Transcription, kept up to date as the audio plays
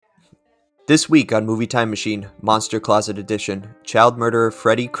This week on Movie Time Machine, Monster Closet Edition, child murderer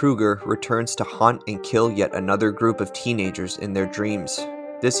Freddy Krueger returns to haunt and kill yet another group of teenagers in their dreams.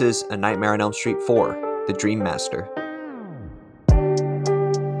 This is A Nightmare on Elm Street 4, The Dream Master.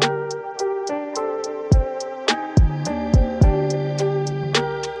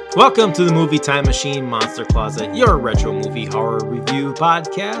 Welcome to the Movie Time Machine Monster Closet, your retro movie horror review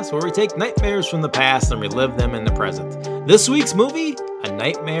podcast where we take nightmares from the past and relive them in the present. This week's movie, A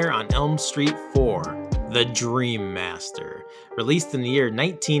Nightmare on Elm Street 4, The Dream Master, released in the year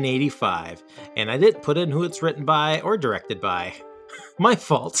 1985. And I didn't put in who it's written by or directed by. My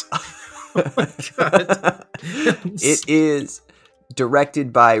fault. Oh my God. It is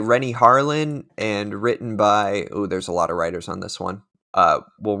directed by Rennie Harlin and written by, there's a lot of writers on this one.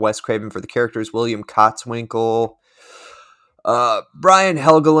 Wes Craven for the characters, William Kotzwinkle, Brian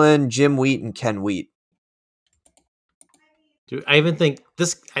Helgeland, Jim Wheat, and Ken Wheat. Dude, I even think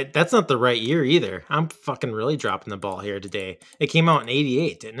that's not the right year either. I'm fucking really dropping the ball here today. It came out in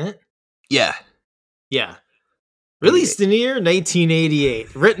 88, didn't it? Yeah. Yeah. Released in the year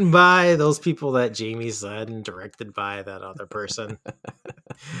 1988. Written by those people that Jamie said and directed by that other person.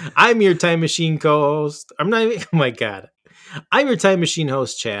 I'm your Time Machine co-host. I'm your Time Machine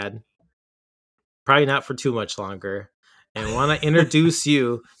host, Chad. Probably not for too much longer. And want to introduce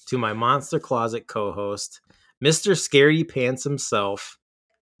you to my Monster Closet co-host, Mr. Scaredy Pants himself,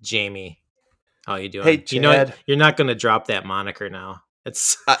 Jamie. How you doing? Hey, Chad. You know, you're not going to drop that moniker now.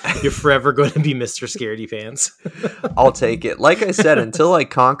 You're forever going to be Mr. Scaredy Pants. I'll take it. Like I said, until I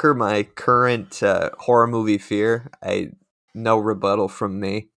conquer my current horror movie fear, no rebuttal from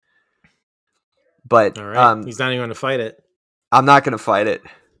me. But all right. He's not even going to fight it. I'm not going to fight it.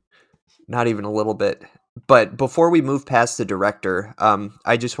 Not even a little bit. But before we move past the director,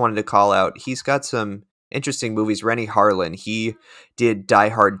 I just wanted to call out, he's got some interesting movies. Rennie Harlin, he did Die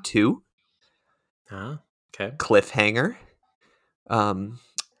Hard 2. Okay. Cliffhanger.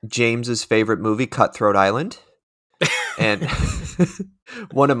 James's favorite movie, Cutthroat Island. And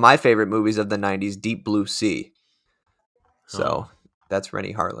one of my favorite movies of the 90s, Deep Blue Sea. So that's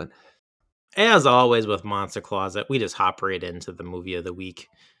Rennie Harlin. As always with Monster Closet, we just hop right into the movie of the week.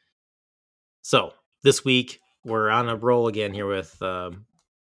 So this week, we're on a roll again here with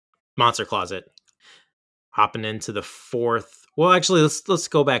Monster Closet. Hopping into the fourth. Well, actually, let's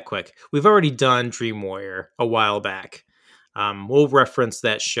go back quick. We've already done Dream Warrior a while back. We'll reference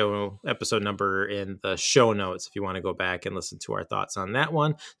that show episode number in the show notes if you want to go back and listen to our thoughts on that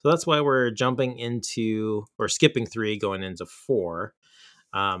one. So that's why we're skipping 3, going into 4.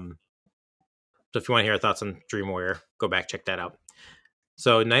 So if you want to hear our thoughts on Dream Warrior, go back, check that out.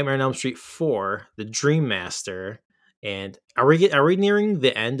 So Nightmare on Elm Street 4, The Dream Master. And are we nearing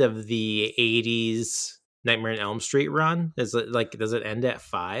the end of the 80s Nightmare on Elm Street run? Does it end at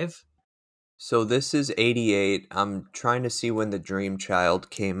 5? So this is 88. I'm trying to see when The Dream Child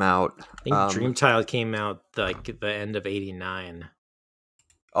came out. I think Dream Child came out the end of 89.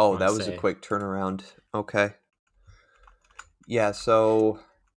 Oh, that was a quick turnaround. Okay. Yeah, so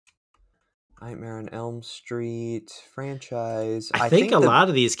Nightmare on Elm Street franchise. I think a lot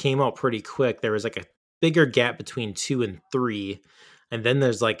of these came out pretty quick. There was like a bigger gap between 2 and 3. And then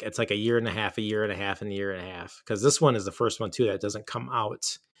there's it's like a year and a half, and a year and a half. Because this one is the first one too that doesn't come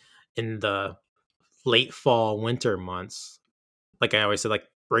out in the late fall, winter months. Like I always said, like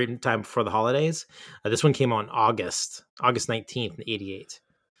right in time before the holidays. This one came out in August 19th, 88.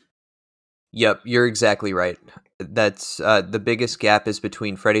 Yep, you're exactly right. That's the biggest gap is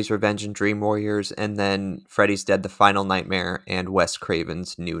between Freddy's Revenge and Dream Warriors, and then Freddy's Dead: The Final Nightmare and Wes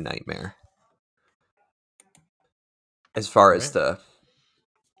Craven's New Nightmare. As far as the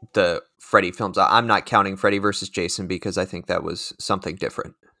Freddy films, I'm not counting Freddy versus Jason because I think that was something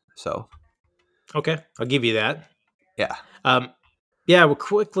different. So, okay, I'll give you that. Yeah. Well,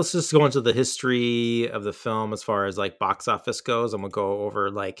 quick. Let's just go into the history of the film as far as like box office goes, and we'll go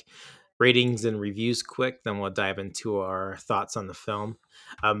over like ratings and reviews quick. Then we'll dive into our thoughts on the film.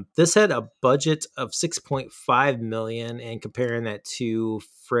 This had a budget of $6.5 million, and comparing that to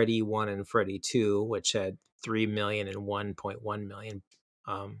Freddy 1 and Freddy 2, which had $3 million and $1.1 million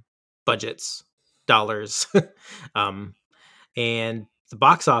budgets dollars. And the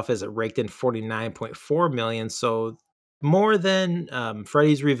box office, it raked in $49.4 million, so more than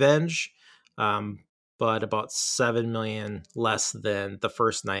Freddy's Revenge, but about $7 million less than the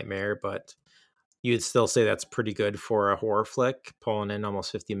first Nightmare. But you'd still say that's pretty good for a horror flick, pulling in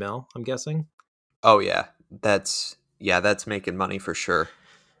almost 50 mil, I'm guessing. Oh yeah, that's making money for sure.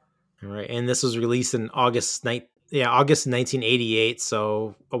 All right, and this was released in August 1988.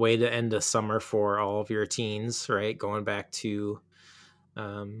 So a way to end the summer for all of your teens, right? Going back to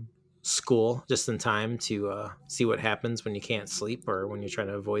school just in time to see what happens when you can't sleep or when you're trying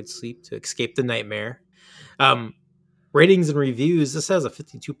to avoid sleep to escape the nightmare. Um, Ratings and reviews. This has a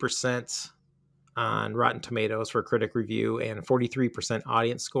 52% on Rotten Tomatoes for critic review and 43%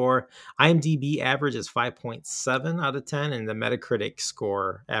 audience score. IMDb average is 5.7 out of 10, and the Metacritic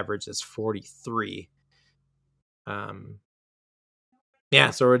score average is 43.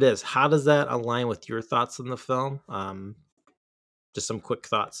 Yeah, so it is. How does that align with your thoughts on the film? Just some quick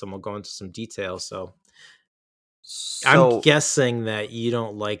thoughts, and we'll go into some details. So I'm So guessing that you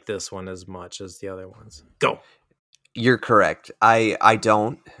don't like this one as much as the other ones. Go. you're correct. I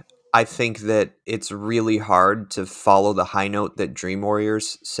don't. I think that it's really hard to follow the high note that Dream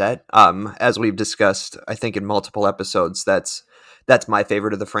Warriors set. As we've discussed, I think in multiple episodes, that's my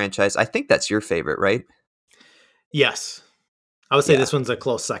favorite of the franchise. I think that's your favorite, right? Yes. I would say Yeah. this one's a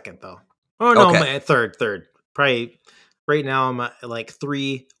close second, though. Oh, no, I'm Okay. at third. Probably right now I'm at like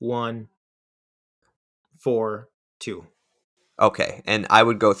 3, 1, 4, 2. Okay. And I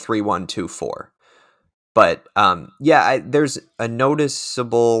would go 3-1-2-4. But yeah, there's a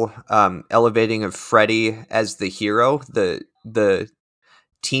noticeable elevating of Freddy as the hero. The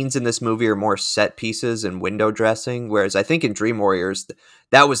teens in this movie are more set pieces and window dressing, whereas I think in Dream Warriors,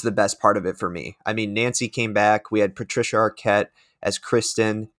 that was the best part of it for me. I mean, Nancy came back. We had Patricia Arquette as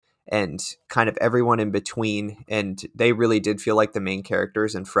Kristen and kind of everyone in between, and they really did feel like the main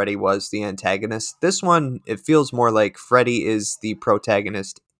characters, and Freddy was the antagonist. This one, it feels more like Freddy is the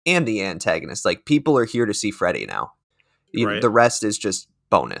protagonist and the antagonist. Like, people are here to see Freddy now. Right. The rest is just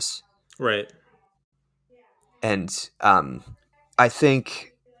bonus. Right. And I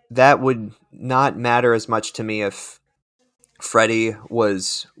think that would not matter as much to me if Freddy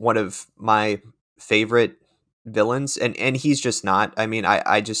was one of my favorite villains, and he's just not. I mean,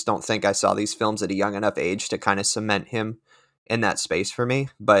 I just don't think I saw these films at a young enough age to kind of cement him in that space for me.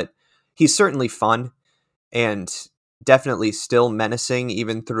 But he's certainly fun and definitely still menacing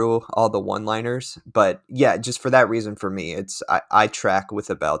even through all the one-liners. But yeah, just for that reason, for me, I track with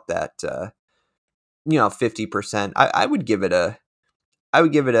about that 50%. I would give it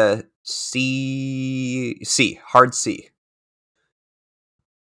a C, hard C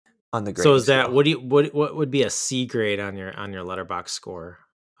on the So grading is that scale. what would be a C grade on your letterbox score?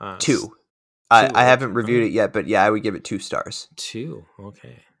 2. Two. I Okay. haven't All reviewed right. it yet, but yeah, I would give it 2 stars. 2.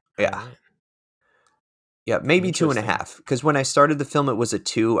 Okay. All Yeah. right. Yeah, maybe two and a Interesting. half. Because when I started the film, it was a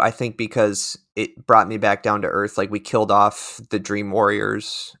 2. I think because it brought me back down to earth. Like, we killed off the Dream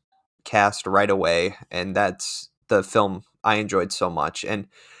Warriors cast right away, and that's the film I enjoyed so much. And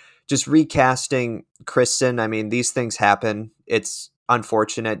just recasting Kristen, I mean, these things happen. It's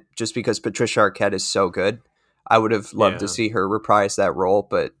unfortunate just because Patricia Arquette is so good. I would have loved to Yeah. see her reprise that role,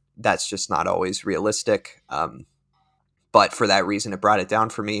 but that's just not always realistic. But for that reason, it brought it down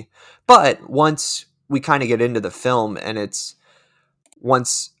for me. But once we kind of get into the film, and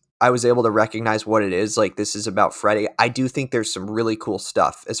once I was able to recognize what it is, like, this is about Freddy, I do think there's some really cool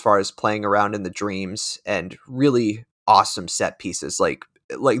stuff as far as playing around in the dreams and really awesome set pieces. Like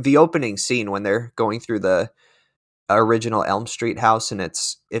the opening scene when they're going through the original Elm Street house, and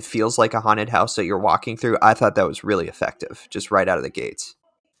it feels like a haunted house that you're walking through. I thought that was really effective, just right out of the gates.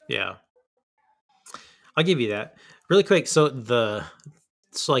 Yeah. I'll give you that. Really quick. So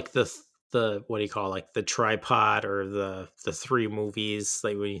it's like the what do you call it? Like the tripod or the three movies,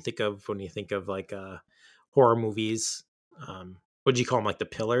 like when you think of like horror movies, what do you call them, like the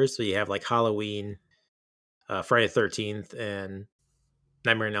pillars? So you have like Halloween, Friday the 13th, and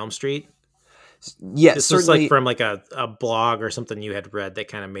Nightmare on Elm Street. Yes, This was like certainly. from like a blog or something you had read that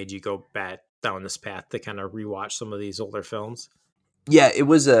kind of made you go back down this path to kind of rewatch some of these older films. Yeah, it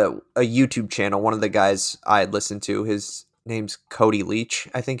was a YouTube channel. One of the guys I had listened to, his name's Cody Leach,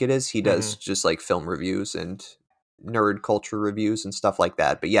 I think it is. He Hmm. does just like film reviews and nerd culture reviews and stuff like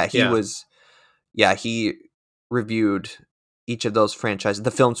that. But yeah, Yeah. he reviewed each of those franchises,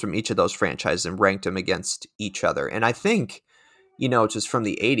 the films from each of those franchises, and ranked them against each other. And I think, just from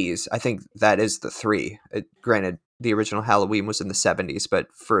the 80s, I think that is the three. Granted, the original Halloween was in the 70s,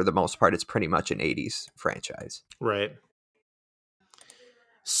 but for the most part, it's pretty much an 80s franchise. Right.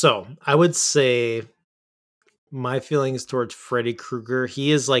 So I would say my feelings towards Freddy Krueger,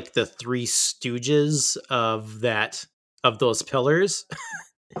 he is like the three stooges of those pillars.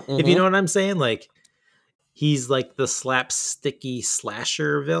 If you know Hmm. what I'm saying, like he's like the slapsticky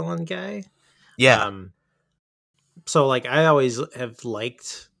slasher villain guy. Yeah. Um, so like I always have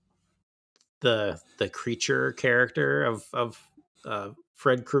liked the creature character of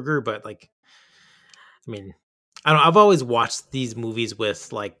Fred Krueger, but like I mean, I don't. I've always watched these movies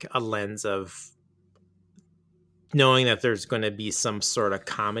with like a lens of knowing that there's going to be some sort of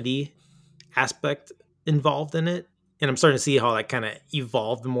comedy aspect involved in it. And I'm starting to see how that kind of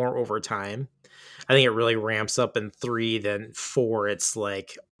evolved more over time. I think it really ramps up in 3, then 4 it's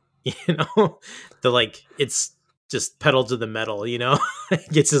like, it's just pedal to the metal,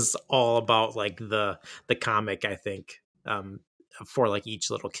 it's just all about like the comic, I think, for like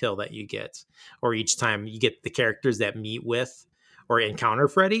each little kill that you get, or each time you get the characters that meet with or encounter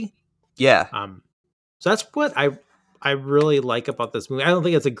Freddy. Yeah. So that's what I really like about this movie. I don't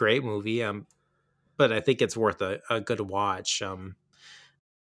think it's a great movie, but I think it's worth a good watch.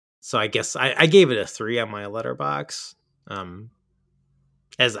 So I guess I gave it a 3 on my letterbox.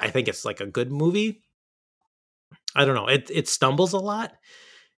 As I think it's like a good movie. I don't know. It stumbles a lot.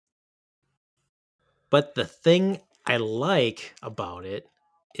 But the thing I like about it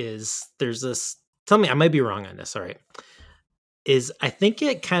is there's this, tell me, I might be wrong on this. All right. Is I think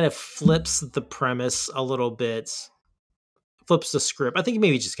it kind of flips the premise a little bit, flips the script. I think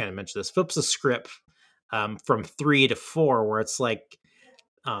maybe you just kind of mentioned this, flips the script from 3 to 4, where it's like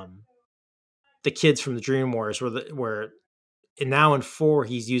the kids from the Dream Wars, where and now in 4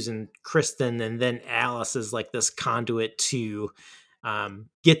 he's using Kristen, and then Alice is like this conduit to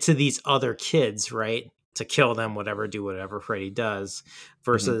get to these other kids, right? To kill them, whatever, do whatever Freddy does.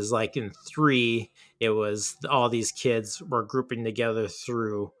 Versus like in 3, it was all these kids were grouping together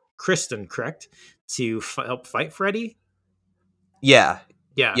through Kristen, correct? To help fight Freddy. Yeah.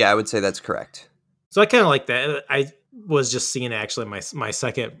 Yeah. Yeah, I would say that's correct. So I kind of like that. I was just seeing actually my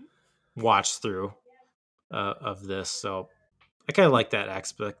second watch through of this. So I kind of like that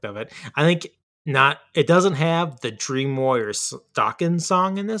aspect of it. I think it doesn't have the Dream Warriors Dawkins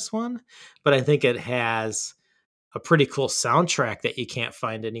song in this one, but I think it has a pretty cool soundtrack that you can't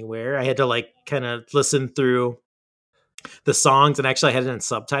find anywhere. I had to like kind of listen through the songs, and actually I had it in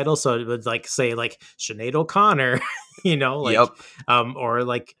subtitles, so it would like say like Sinead O'Connor, like Yep. or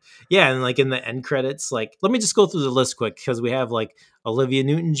like, yeah, and like in the end credits, like, let me just go through the list quick, because we have like Olivia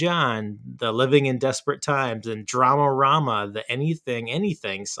Newton-John, the Living in Desperate Times, and Drama Rama, the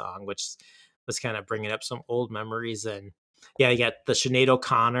Anything song, which was kind of bringing up some old memories. And yeah, you got the Sinead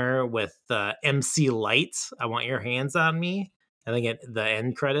O'Connor with MC Light, I Want Your Hands on Me. I think the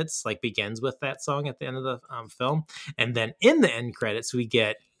end credits like begins with that song at the end of the film. And then in the end credits, we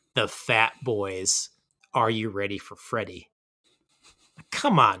get the Fat Boys, Are You Ready for Freddy?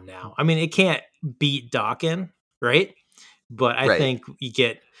 Come on now. I mean, it can't beat Dawkins, right? But I think you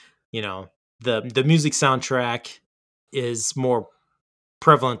get, the music soundtrack is more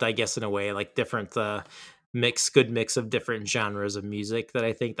prevalent, I guess, in a way, like different good mix of different genres of music that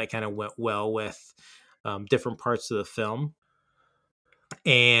I think that kind of went well with different parts of the film.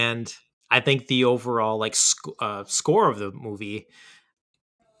 And I think the overall like score of the movie,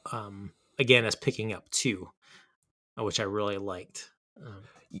 again, is picking up too, which I really liked.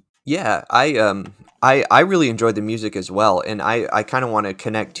 Yeah, I really enjoyed the music as well, and I kind of want to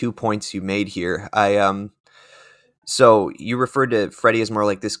connect 2 points you made here. So you referred to Freddy as more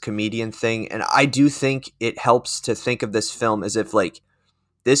like this comedian thing, and I do think it helps to think of this film as if like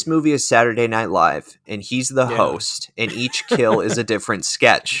this movie is Saturday Night Live, and he's the host, and each kill is a different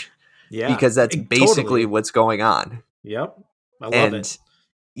sketch. Yeah, because that's basically what's going on. Yep, I love it.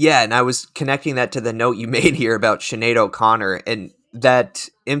 Yeah, and I was connecting that to the note you made here about Sinead O'Connor and that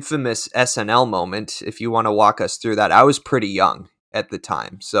infamous SNL moment. If you want to walk us through that, I was pretty young at the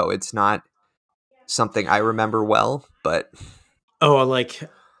time, so it's not something I remember well. But like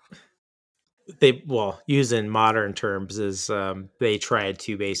using modern terms, is they tried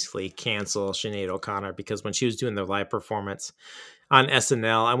to basically cancel Sinead O'Connor because when she was doing the live performance on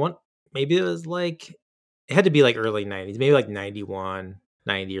SNL, maybe it was like, it had to be like early 90s, maybe like 91,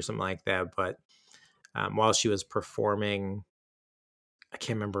 90 or something like that. But while she was performing, I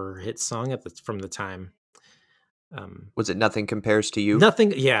can't remember her hit song from the time. Was it Nothing Compares to You?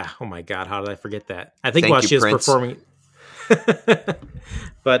 Nothing. Yeah. Oh my God. How did I forget that? I think while she was performing,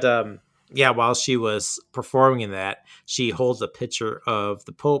 but yeah, while she was performing in that, she holds a picture of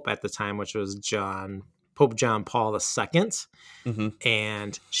the Pope at the time, which was Pope John Paul II. Mm-hmm.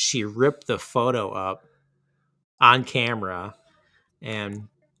 And she ripped the photo up on camera, and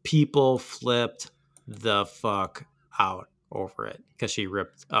people flipped the fuck out over it because she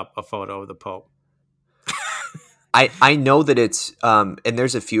ripped up a photo of the Pope. I know that it's and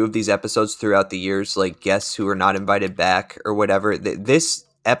there's a few of these episodes throughout the years, like guests who are not invited back or whatever. This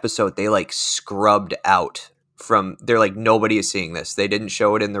episode they like scrubbed out from. They're like, nobody is seeing this. They didn't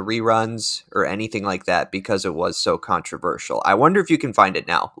show it in the reruns or anything like that because it was so controversial. I wonder if you can find it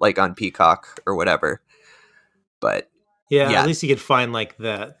now, like on Peacock or whatever. But yeah, at least you could find like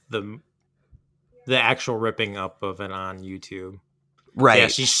the the actual ripping up of it on YouTube. Right. Yeah,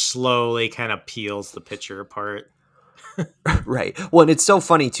 she slowly kind of peels the picture apart. Right. Well, and it's so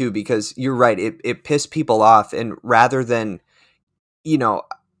funny too, because you're right. It pissed people off. And rather than, you know,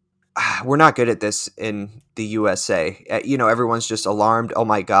 we're not good at this in the USA. Everyone's just alarmed. Oh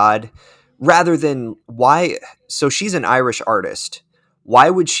my God. Rather than why. So she's an Irish artist. Why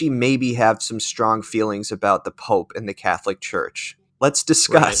would she maybe have some strong feelings about the Pope and the Catholic Church? Let's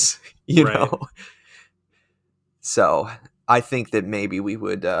discuss, Right. So I think that maybe we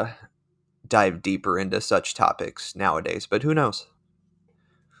would dive deeper into such topics nowadays, but who knows?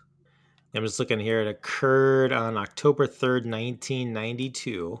 I'm just looking here. It occurred on October 3rd,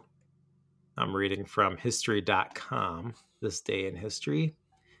 1992. I'm reading from history.com, this day in history.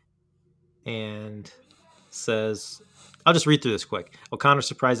 And says, I'll just read through this quick. O'Connor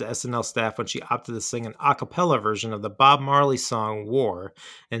surprised the SNL staff when she opted to sing an a cappella version of the Bob Marley song War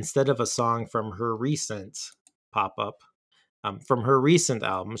instead of a song from her recent pop-up. From her recent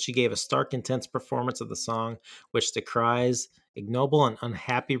album, she gave a stark, intense performance of the song, which decries ignoble and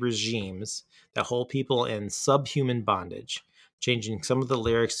unhappy regimes that hold people in subhuman bondage, changing some of the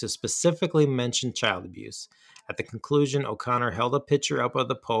lyrics to specifically mention child abuse. At the conclusion, O'Connor held a picture up of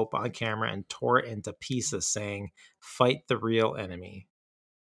the Pope on camera and tore it into pieces, saying, "Fight the real enemy."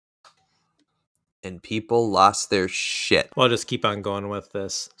 And people lost their shit. Well, I'll just keep on going with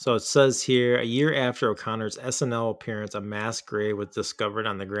this. So it says here, a year after O'Connor's SNL appearance, a mass grave was discovered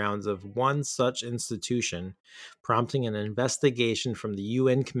on the grounds of one such institution, prompting an investigation from the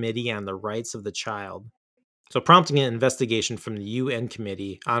UN Committee on the Rights of the Child. So prompting an investigation from the UN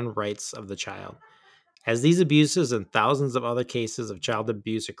Committee on Rights of the Child. As these abuses and thousands of other cases of child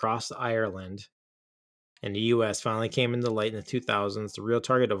abuse across Ireland and the US finally came into light in the 2000s, the real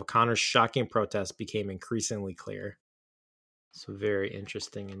target of O'Connor's shocking protest became increasingly clear. So very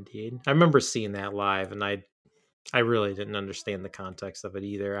interesting indeed. I remember seeing that live, and I really didn't understand the context of it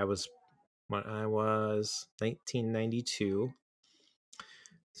either. When I was 1992,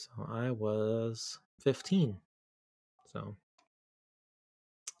 so I was 15. So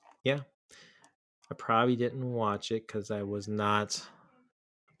yeah, I probably didn't watch it because I was not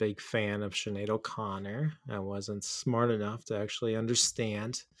a big fan of Sinead O'Connor. I wasn't smart enough to actually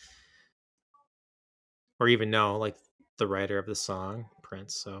understand or even know like the writer of the song,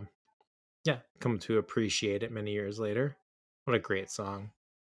 Prince. So yeah, come to appreciate it many years later. What a great song.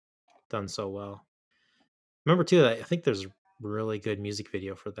 Done so well. Remember too that I think there's a really good music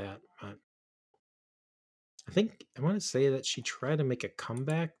video for that. But I think I want to say that she tried to make a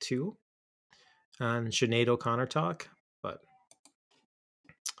comeback too on Sinead O'Connor Talk, but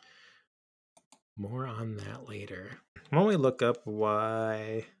more on that later. Why don't we look up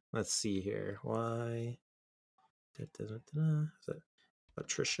why? Let's see here. Why? Is it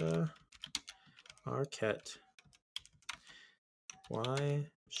Patricia Arquette? Why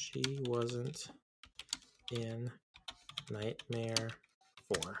she wasn't in Nightmare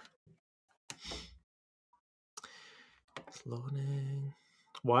 4. It's loading.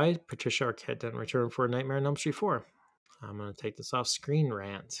 Why Patricia Arquette didn't return for Nightmare on Elm Street 4? I'm going to take this off screen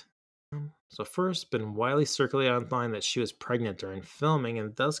rant. So first, been widely circulated online that she was pregnant during filming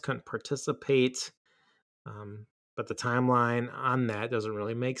and thus couldn't participate. But the timeline on that doesn't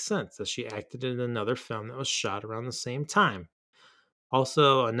really make sense, as she acted in another film that was shot around the same time.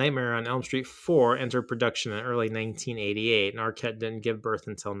 Also, A Nightmare on Elm Street 4 entered production in early 1988, and Arquette didn't give birth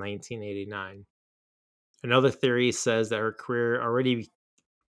until 1989. Another theory says that her career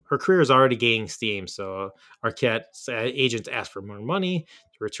is already gaining steam, so Arquette's agents asked for more money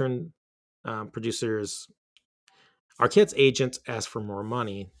to return. Arquette's agents asked for more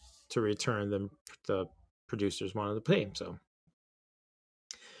money to return than the producers wanted to pay. So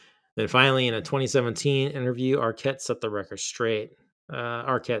then finally, in a 2017 interview, Arquette set the record straight.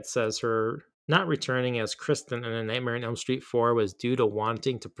 Arquette says her not returning as Kristen in A Nightmare on Elm Street 4 was due to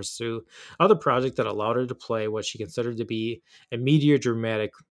wanting to pursue other projects that allowed her to play what she considered to be a meatier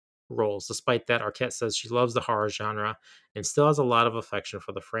dramatic roles. Despite that, Arquette says she loves the horror genre and still has a lot of affection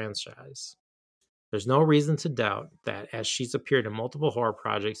for the franchise. There's no reason to doubt that, as she's appeared in multiple horror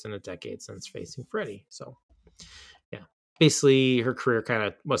projects in a decade since Facing Freddy. So, yeah, basically her career kind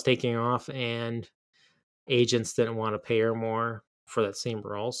of was taking off, and agents didn't want to pay her more for that same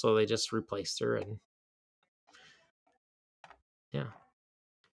role, so they just replaced her. And yeah,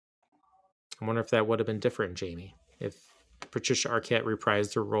 I wonder if that would have been different, Jamie, if Patricia Arquette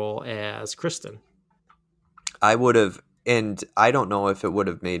reprised her role as Kristen. I would have, and I don't know if it would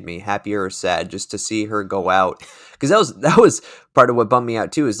have made me happier or sad just to see her go out, because that was part of what bummed me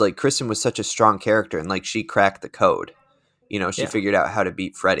out too. Is like Kristen was such a strong character, and like she cracked the code. She figured out how to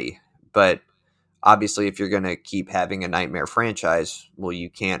beat Freddy. But obviously, if you're going to keep having a Nightmare franchise, well, you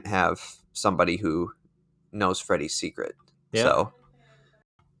can't have somebody who knows Freddy's secret. Yeah. So,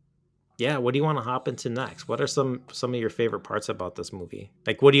 yeah. What do you want to hop into next? What are some of your favorite parts about this movie?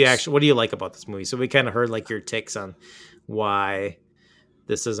 Like, what do you like about this movie? So we kind of heard like your takes on why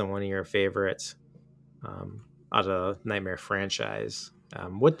this isn't one of your favorites out of Nightmare franchise.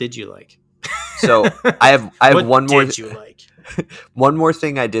 What did you like? so I have What one more. did you like? One more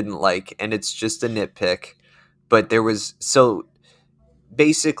thing I didn't like, and it's just a nitpick, but there was so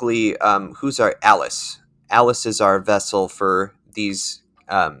basically, who's our Alice? Alice is our vessel for these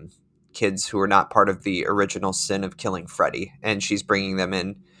kids who are not part of the original sin of killing Freddy, and she's bringing them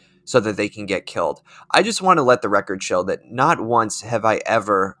in so that they can get killed. I just want to let the record show that not once have I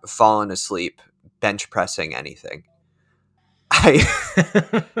ever fallen asleep bench pressing anything. I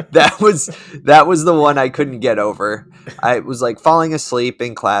that was the one I couldn't get over. I was like falling asleep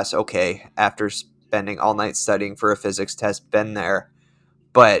in class, okay, after spending all night studying for a physics test, been there.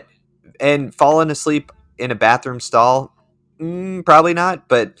 But and falling asleep in a bathroom stall, probably not,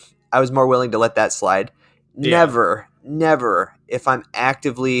 but I was more willing to let that slide. Yeah. Never, if I'm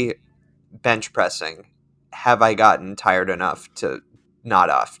actively bench pressing, have I gotten tired enough to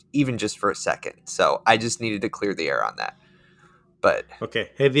nod off, even just for a second. So I just needed to clear the air on that. But Okay.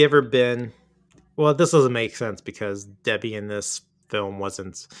 Have you ever been? Well, this doesn't make sense because Debbie in this film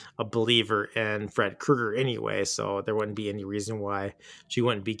wasn't a believer in Fred Krueger anyway, so there wouldn't be any reason why she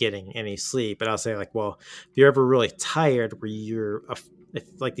wouldn't be getting any sleep. But I'll say, like, well, if you're ever really tired, where if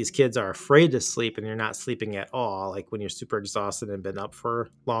like these kids are afraid to sleep and you're not sleeping at all, like when you're super exhausted and been up for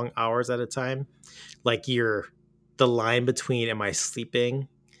long hours at a time, like the line between am I sleeping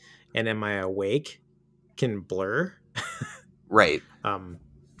and am I awake can blur. right.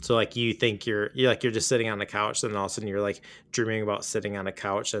 So like you think you're just sitting on the couch, then all of a sudden you're like dreaming about sitting on a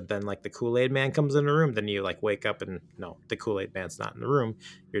couch, and then like the Kool-Aid man comes in the room, then you like wake up and no, the Kool-Aid man's not in the room.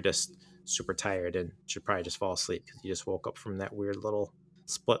 You're just super tired and should probably just fall asleep because you just woke up from that weird little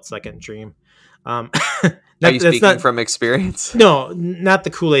split-second dream. Are you speaking from experience? No, not the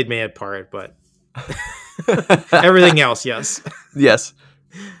Kool-Aid man part, but everything else, yes. Yes.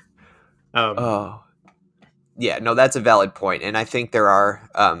 Yeah, no, that's a valid point, and I think there are,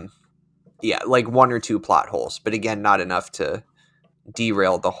 like one or two plot holes, but again, not enough to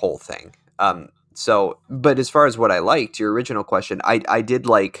derail the whole thing. But as far as what I liked, your original question, I did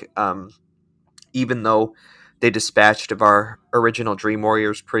like, even though they dispatched of our original Dream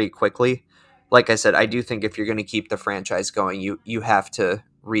Warriors pretty quickly, like I said, I do think if you're going to keep the franchise going, you have to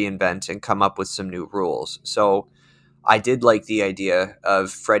reinvent and come up with some new rules. So I did like the idea of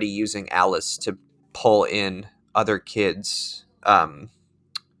Freddy using Alice to pull in other kids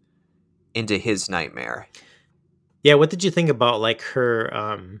into his nightmare. Yeah, what did you think about like her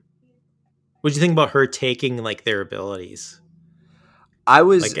what did you think about her taking like their abilities? I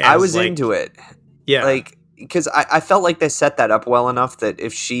was Like, into it. Yeah. Like, because I felt like they set that up well enough that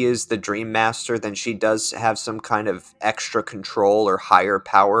if she is the Dream Master, then she does have some kind of extra control or higher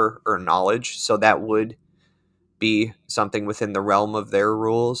power or knowledge. So that would be something within the realm of their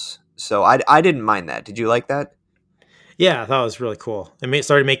rules. So I didn't mind that. Did you like that? Yeah, I thought it was really cool. It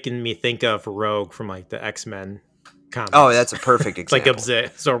started making me think of Rogue from like the X-Men comics. Oh, that's a perfect It's like example.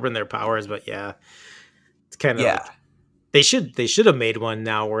 absorbing their powers, but yeah. It's kind of Yeah. like they should have made one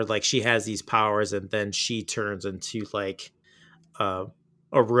now where like she has these powers and then she turns into like a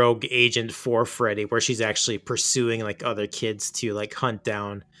rogue agent for Freddy, where she's actually pursuing like other kids to like hunt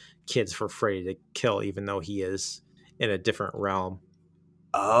down kids for Freddy to kill, even though he is in a different realm.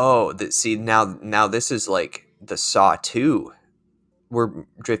 Oh, see, now this is like the Saw 2. We're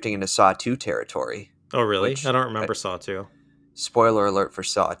drifting into Saw 2 territory. Oh, really? Which, I don't remember Saw 2. Spoiler alert for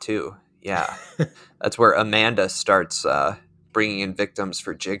Saw 2. Yeah. That's where Amanda starts bringing in victims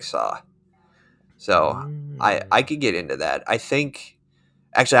for Jigsaw. So I could get into that. I think,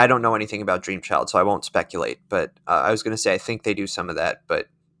 actually, I don't know anything about Dream Child, so I won't speculate. But I was going to say I think they do some of that. But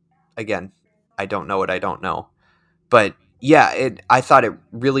again, I don't know what I don't know. But yeah, I thought it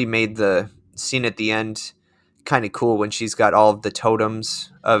really made the scene at the end kind of cool when she's got all of the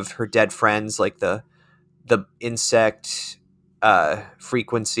totems of her dead friends, like the insect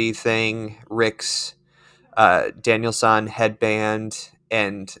frequency thing, Rick's Danielson headband,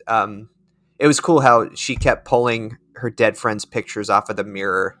 and it was cool how she kept pulling her dead friends' pictures off of the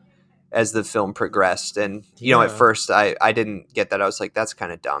mirror as the film progressed. And at first I didn't get that. I was like, that's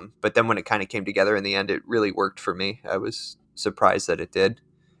kind of dumb. But then when it kind of came together in the end, it really worked for me. I was surprised that it did.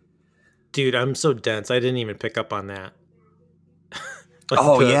 Dude, I'm so dense. I didn't even pick up on that.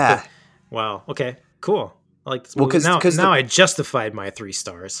 Yeah. Wow. Okay. Cool. I like this Well, movie. because Now I justified my 3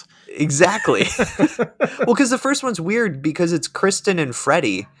 stars. exactly. Well, because the first one's weird because it's Kristen and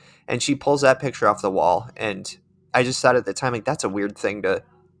Freddie, and she pulls that picture off the wall, and I just thought at the time, like, that's a weird thing to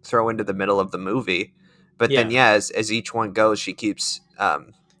throw into the middle of the movie. But then, Yeah. as each one goes, she keeps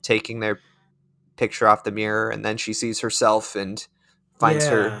taking their picture off the mirror, and then she sees herself and finds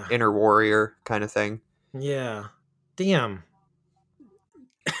her Yeah. inner warrior kind of thing. Yeah. Damn.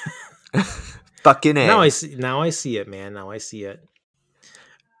 Fucking Now A. I see it, man. Now I see it.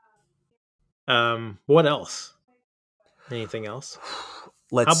 What else? Anything else?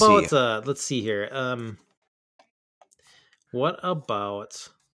 Let's How see. about let's see here. What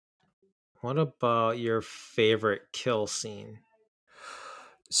about your favorite kill scene?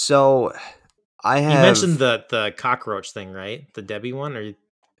 So I You mentioned have, the cockroach thing, right? The Debbie one, or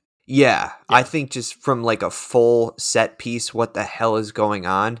yeah, I yeah, think just from like a full set piece, what the hell is going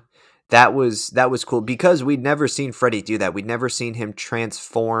on? That was cool because we'd never seen Freddy do that. We'd never seen him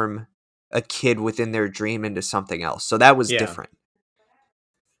transform a kid within their dream into something else. So that was yeah, different.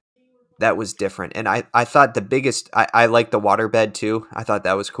 That was different. And I thought the biggest, I like the waterbed too. I thought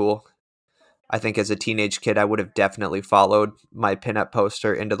that was cool. I think as a teenage kid, I would have definitely followed my pinup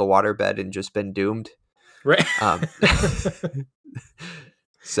poster into the waterbed and just been doomed. right. Um,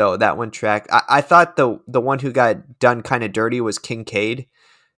 so that one tracked. I thought the one who got done kind of dirty was Kincaid,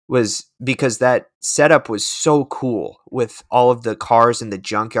 was because that setup was so cool with all of the cars in the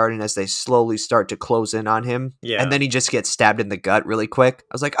junkyard, and as they slowly start to close in on him, and Yeah, then he just gets stabbed in the gut really quick.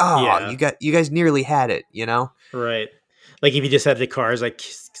 I was like, oh, yeah, you guys nearly had it, you know? right. Like if you just had the cars like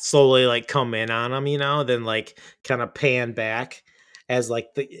slowly like come in on them, then like kind of pan back as like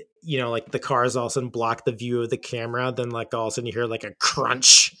like the cars all of a sudden block the view of the camera. Then like all of a sudden you hear like a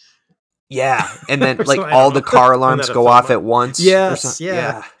crunch. Yeah, and then Or like something, I all don't the know. car Isn't alarms that a go film? off at once or Yes, something. yeah.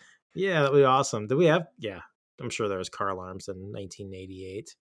 Yeah, Yeah, that would be awesome. Did we have? Yeah, I'm sure there was car alarms in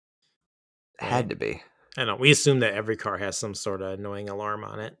 1988. Right? had to be. I know. We assume that every car has some sort of annoying alarm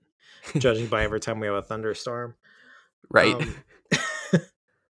on it, judging by every time we have a thunderstorm. Right. Um,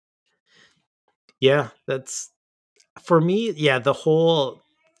 yeah, that's for me. Yeah, the whole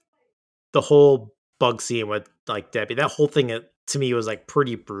bug scene with like Debbie, that whole thing to me was like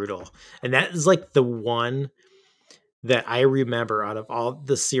pretty brutal, and that is like the one that I remember out of all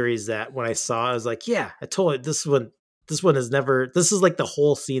the series that when I saw, I was like, yeah, I told it this one is never, this is like the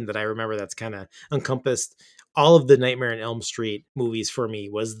whole scene that I remember that's kind of encompassed all of the Nightmare on Elm Street movies for me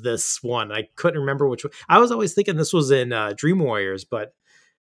was this one. I couldn't remember which one. I was always thinking this was in Dream Warriors, but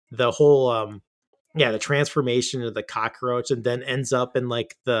the whole, the transformation of the cockroach and then ends up in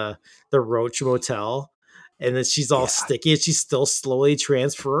like the Roach Motel. And then she's all Yeah. sticky and she's still slowly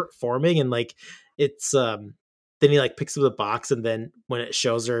transforming. And like, it's, then he like picks up the box and then when it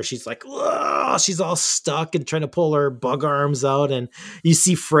shows her, she's like, "Whoa," she's all stuck and trying to pull her bug arms out. And you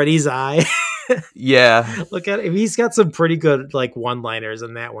see Freddy's eye. Yeah. Look at him. He's got some pretty good like one-liners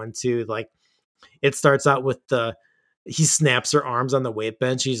in that one too. Like it starts out with he snaps her arms on the weight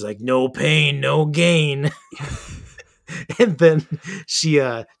bench. He's like, "No pain, no gain." And then she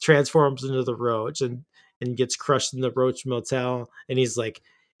transforms into the roach and gets crushed in the Roach Motel. And he's like,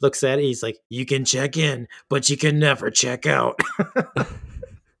 looks at it. He's like, "You can check in, but you can never check out."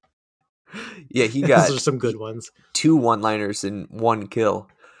 Yeah, he Those got are some good ones. 2 one-liners in 1 kill.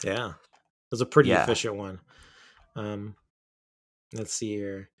 Yeah, it was a pretty Yeah. efficient one. Let's see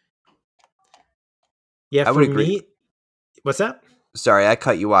here. Yeah, I for would agree. me, what's that? Sorry, I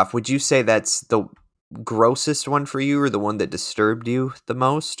cut you off. Would you say that's the grossest one for you or the one that disturbed you the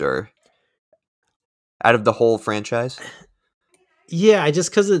most or out of the whole franchise? Yeah, I just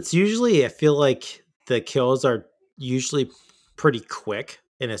because it's usually I feel like the kills are usually pretty quick,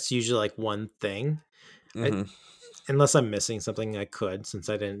 and it's usually like one thing. I, Mhm. unless I'm missing something, I could since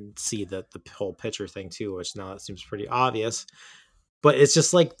I didn't see the whole picture thing too, which now it seems pretty obvious. But it's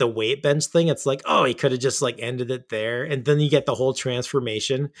just like the weight bench thing. It's like, oh, he could have just like ended it there, and then you get the whole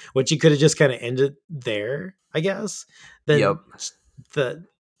transformation, which he could have just kind of ended there, I guess. Yep. Then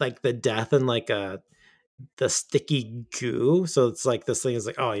the death and like the sticky goo. So it's like this thing is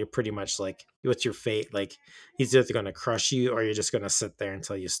like, oh, you're pretty much like, what's your fate? Like he's either going to crush you or you're just going to sit there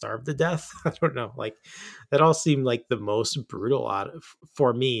until you starve to death. I don't know. Like that all seemed like the most brutal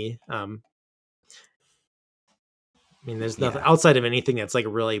for me. I mean, there's nothing Yeah. outside of anything that's like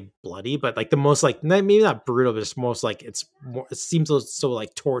really bloody, but like the most like maybe not brutal, but it's most like it's more. It seems so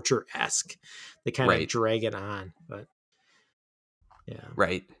like torture esque. They kind of Right. drag it on, but yeah,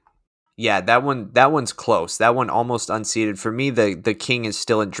 Right. Yeah, that one's close. That one almost unseated. For me, the king is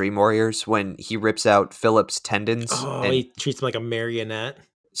still in Dream Warriors when he rips out Philip's tendons oh, and he treats him like a marionette.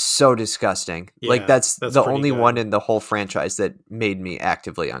 so disgusting. Like, Yeah, that's that's the pretty only one good. in the whole franchise that made me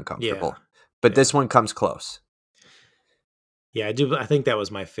actively uncomfortable. Yeah, But yeah, this one comes close. yeah. I do. I think that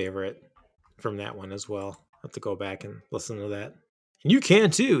was my favorite from that one as well. I have to go back and listen to that. And you can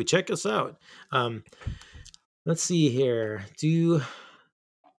too. Check us out. Um, let's see here.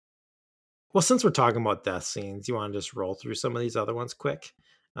 Well, since we're talking about death scenes, you want to just roll through some of these other ones quick?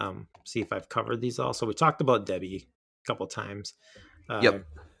 See if I've covered these all. So we talked about Debbie a couple times. Uh, Yep.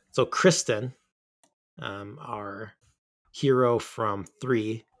 so Kristen, our hero from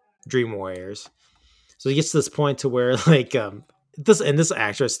 3 Dream Warriors. So he gets to this point to where like this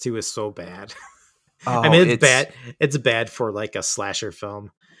actress too is so bad. I Oh, mean, it's bad. It's bad for like a slasher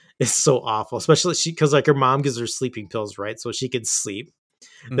film. It's so awful, especially she because like her mom gives her sleeping pills, right? So she can sleep.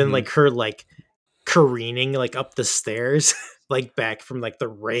 Then mhm. like her like careening like up the stairs, like back from like the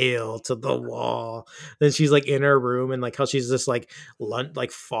rail to the wall. Then she's like in her room and like how she's just like like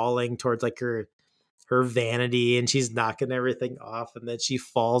falling towards like her vanity and she's knocking everything off and then she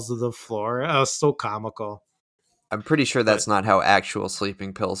falls to the floor. Oh, so comical. I'm pretty sure that's But not how actual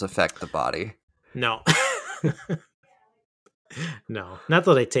sleeping pills affect the body. no. No. Not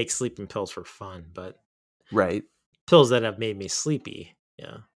that I take sleeping pills for fun, but Right. pills that have made me sleepy.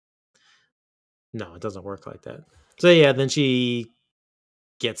 Yeah. No, it doesn't work like that. So yeah, then she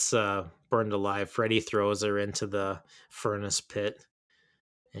gets burned alive. Freddy throws her into the furnace pit.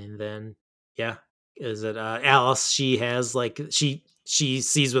 And then yeah, is it Alice? She has like she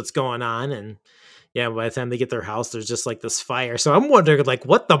sees what's going on and yeah, by the time they get their house, there's just like this fire. So I'm wondering like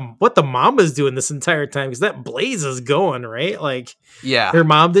what the mom is doing this entire time because that blaze is going, right? Like Yeah. her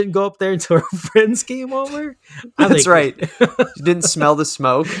mom didn't go up there until her friends came over. I That's think right. She didn't smell the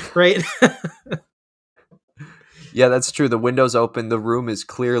smoke. right. Yeah, that's true. The window's open. The room is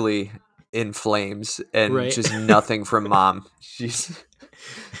clearly in flames and Right. just nothing from mom. She's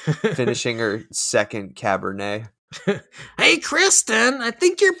finishing her second Cabernet. Hey, Kristen, I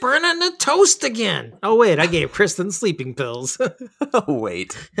think you're burning the toast again. Oh, wait, I gave Kristen sleeping pills. Oh,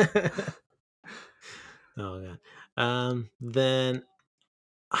 wait. Oh, God. Then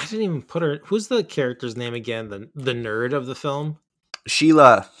I didn't even put her. Who's the character's name again? The nerd of the film?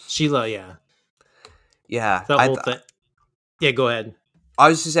 Sheila. Sheila, yeah. Yeah. That whole thing. Yeah, go ahead. I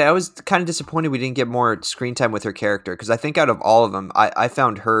was to say, I was kind of disappointed we didn't get more screen time with her character because I think out of all of them, I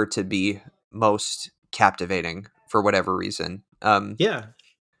found her to be most captivating for whatever reason. Yeah,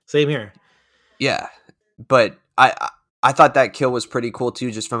 same here. Yeah, but I thought that kill was pretty cool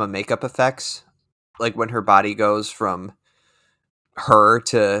too, just from a makeup effects, like when her body goes from her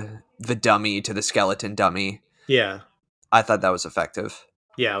to the dummy to the skeleton dummy. Yeah, I thought that was effective.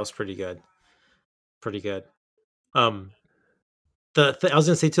 yeah, it was pretty good. Pretty good. Um, I was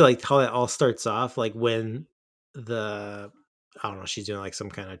gonna say too, like how it all starts off, like when the I don't know, she's doing like some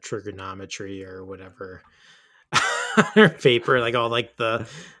kind of trigonometry or whatever on her paper, like all like the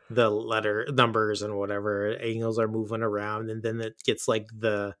letter numbers and whatever angles are moving around, and then it gets like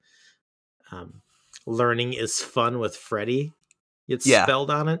the um, learning is fun with Freddy. It's Yeah.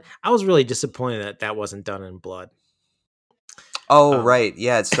 spelled on it. I was really disappointed that that wasn't done in blood. Oh, Um, right.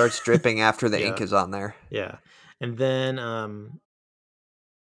 Yeah, it starts dripping after the ink yeah, is on there. yeah, and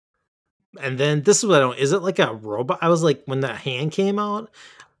then this is what I don't. Is it like a robot? I was like, when that hand came out,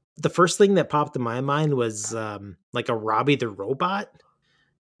 the first thing that popped in my mind was like a Robbie the Robot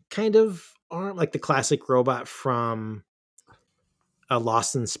kind of arm, like the classic robot from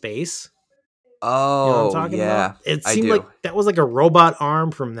Lost in Space. You know what I'm Oh, talking about? yeah, It I seemed like do. that was like a robot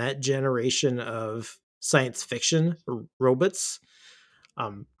arm from that generation of science fiction robots.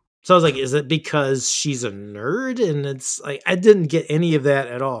 Um, so I was like, is it because she's a nerd? And it's like I didn't get any of that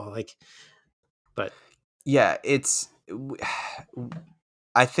at all. Like, but Yeah,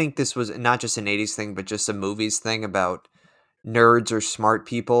 I think this was not just an 80s thing, but just a movies thing about nerds or smart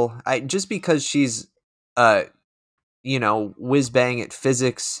people. Just because she's uh whiz bang at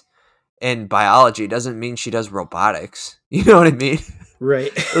physics and biology doesn't mean she does robotics. You know what I mean?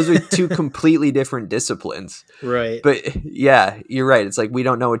 right, Those are two completely different disciplines. right. But yeah, you're right. It's like we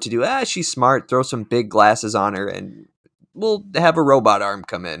don't know what to do. She's smart. Throw some big glasses on her and we'll have a robot arm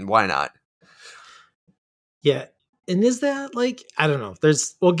come in. Why not? Yeah. And is that like I don't know.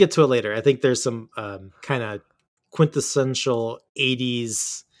 We'll get to it later. I think there's some kind of quintessential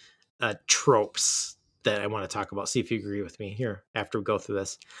 80s tropes that I want to talk about. See if you agree with me here after we go through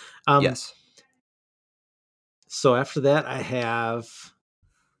this. Um Yes. so after that I have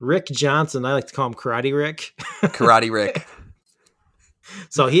Rick Johnson. I like to call him Karate Rick. Karate Rick.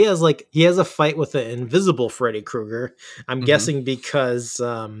 So he has a fight with the invisible Freddy Krueger. I'm Hmm. guessing because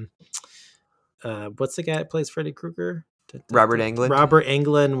what's the guy that plays Freddy Krueger? Robert Englund. Robert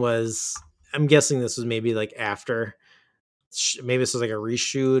Englund was. I'm guessing this was maybe like after. Maybe this was like a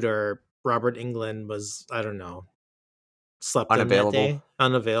reshoot, or Robert Englund was, I don't know, slept in that day,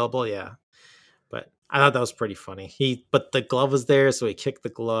 unavailable. Yeah, but I thought that was pretty funny. But the glove was there, so he kicked the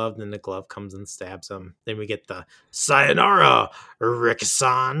glove. Then the glove comes and stabs him. Then we get the sayonara,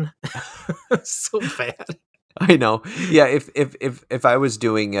 Rick-san. So bad. I know. Yeah, if I was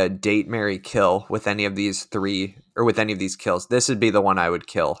doing a date, marry, kill with any of these three or with any of these kills, this would be the one I would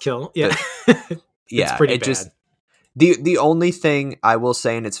kill. Yeah. Yeah, it's pretty bad. Just the only thing I will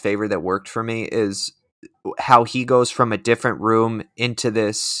say in its favor that worked for me is how he goes from a different room into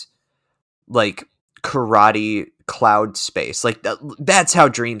this like karate cloud space. Like that's how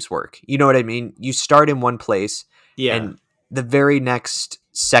dreams work. You know what I mean? You start in one place, and the very next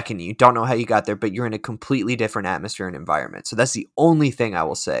second you don't know how you got there, but you're in a completely different atmosphere and environment. So that's the only thing I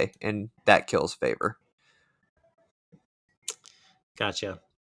will say in that kill's favor. Gotcha.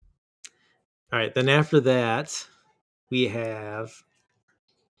 All right, then after that we have,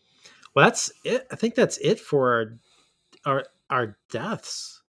 well, that's it. I think that's it for our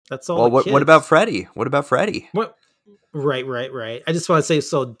deaths. That's all. Well, what about Freddy? What about Freddy? What? Right. I just want to say,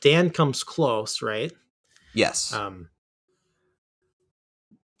 so Dan comes close, right? Yes.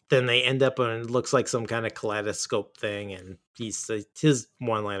 Then they end up on, it looks like some kind of kaleidoscope thing, and his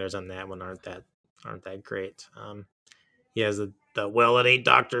one-liners on that one aren't that great. He has the well, it ain't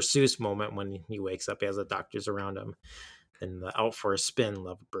Dr. Seuss moment when he wakes up. He has the doctors around him, and the out for a spin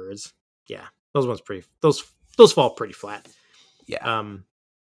lovebirds. Yeah, those ones those fall pretty flat. Yeah.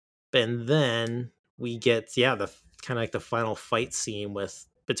 And then we get the kind of like the final fight scene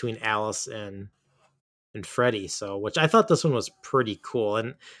between Alice and Freddy. So, which I thought this one was pretty cool,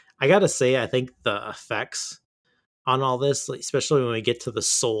 and I gotta say, I think the effects on all this, especially when we get to the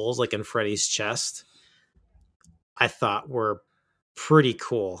souls, like in Freddy's chest, I thought were pretty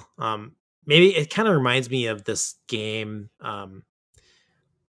cool. Maybe it kind of reminds me of this game.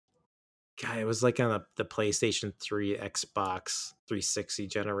 It was like on the PlayStation 3, Xbox 360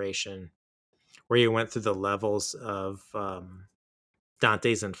 generation, where you went through the levels of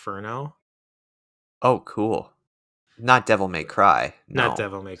Dante's Inferno. Oh, cool. Not Devil May Cry. No. Not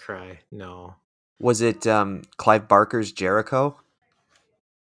Devil May Cry. No. Was it Clive Barker's Jericho?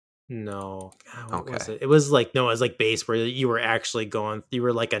 No. What was it? It was like, no, it was like base where you were actually you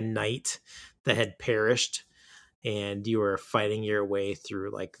were like a knight that had perished, and you were fighting your way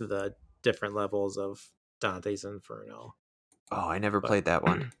through like the different levels of Dante's Inferno. Oh, I never played that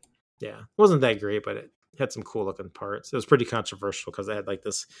one. Yeah. It wasn't that great, but it had some cool looking parts. It was pretty controversial because it had like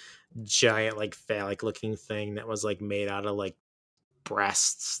this giant, like phallic looking thing that was like made out of like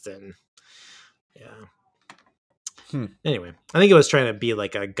breasts, and Anyway, I think it was trying to be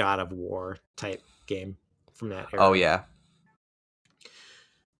like a God of War type game from that era. Oh yeah.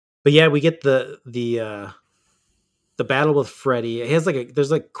 But yeah, we get the battle with Freddy. It has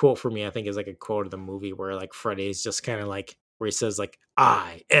there's like a quote for me, I think is like a quote of the movie where like Freddy's just kind of like, where he says like,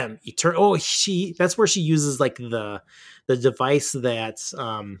 I am eternal. Oh, that's where she uses like the device that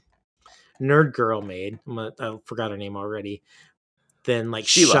Nerd Girl made. I forgot her name already. Then like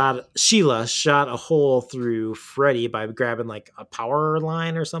Sheila shot a hole through Freddy by grabbing like a power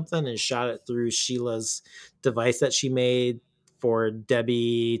line or something and shot it through Sheila's device that she made for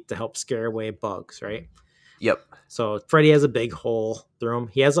Debbie to help scare away bugs, right? Yep. So Freddy has a big hole through him.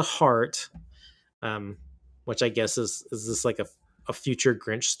 He has a heart, which I guess is this like a future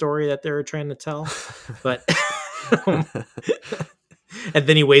Grinch story that they were trying to tell. But and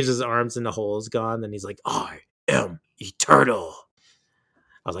then he waves his arms and the hole is gone. Then he's like, I am eternal.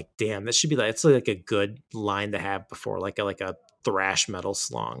 I was like, damn, this should be it's like a good line to have before like a thrash metal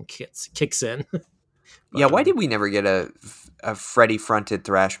song kicks in. But, yeah, why did we never get a Freddy fronted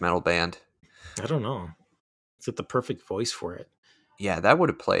thrash metal band? I don't know. It's got the perfect voice for it. Yeah, that would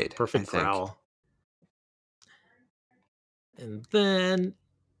have played. Perfect growl. And then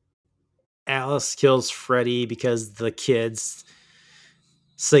Alice kills Freddy because the kids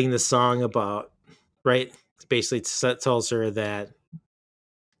sing the song about, right? Basically tells her that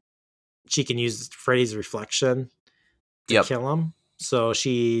she can use Freddy's reflection to kill him. So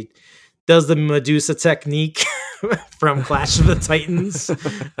she does the Medusa technique from Clash of the Titans,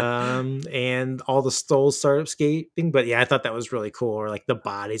 and all the souls start escaping. But yeah, I thought that was really cool. Or like the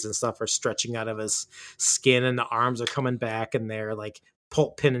bodies and stuff are stretching out of his skin, and the arms are coming back, and they're like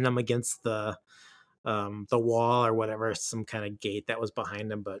pinning him against the wall or whatever, some kind of gate that was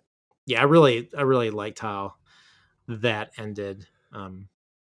behind him. But yeah, I really liked how that ended.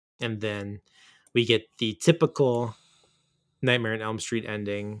 And then we get the typical Nightmare on Elm Street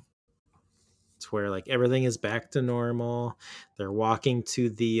ending. to where like everything is back to normal. They're walking to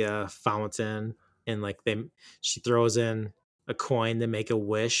the fountain, and like she throws in a coin to make a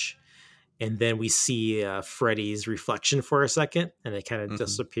wish, and then we see Freddy's reflection for a second, and it kind of Mhm.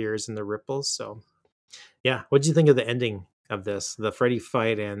 disappears in the ripples. So yeah, what do you think of the ending of this, the Freddy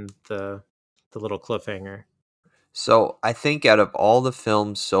fight and the little cliffhanger? So I think out of all the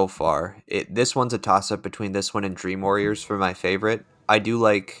films so far, this one's a toss up between this one and Dream Warriors for my favorite. I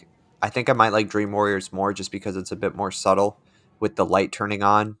think I might like Dream Warriors more just because it's a bit more subtle with the light turning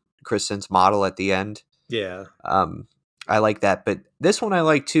on, Kristen's model at the end. Yeah. Um, I like that, but this one I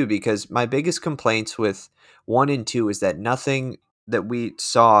like too because my biggest complaints with 1 and 2 is that nothing that we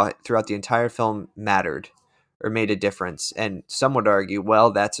saw throughout the entire film mattered or made a difference. And some would argue,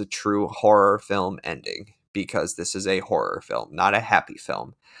 well, that's a true horror film ending because this is a horror film, not a happy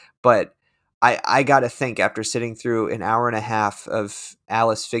film. But I got to think after sitting through an hour and a half of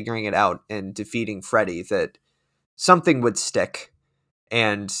Alice figuring it out and defeating Freddy that something would stick.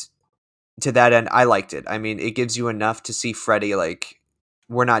 And to that end, I liked it. I mean, it gives you enough to see Freddy like,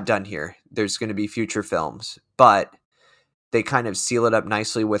 we're not done here. There's going to be future films, but they kind of seal it up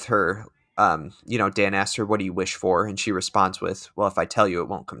nicely with her. Dan asks her, "What do you wish for?" And she responds with, "Well, if I tell you, it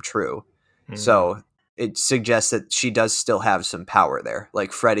won't come true." Mm. So it suggests that she does still have some power there.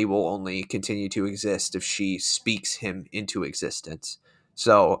 Like Freddy will only continue to exist if she speaks him into existence.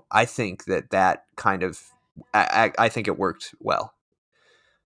 So I think that kind of, I think it worked well.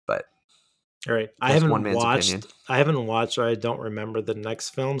 But All right. that's one man's opinion. I haven't watched, or I don't remember the next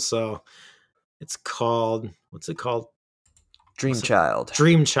film. So it's called, what's it called? Dream Child.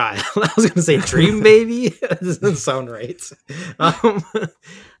 Dream Child. I was going to say Dream Baby. That doesn't sound right.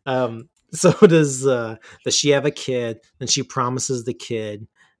 Um, so does she have a kid? And she promises the kid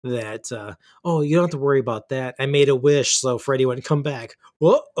that, oh, you don't have to worry about that. I made a wish so Freddy wouldn't come back.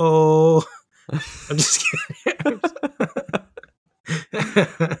 Whoa. I'm just kidding.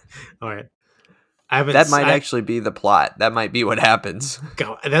 All right. I haven't. That might actually be the plot. That might be what happens.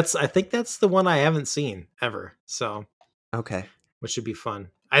 I think that's the one I haven't seen ever. So Okay. which should be fun.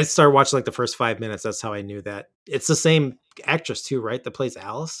 I started watching like the first 5 minutes. That's how I knew that it's the same actress too, right? That plays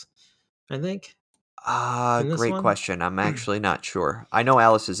Alice, I think, in this Great one. question. I'm actually not sure. I know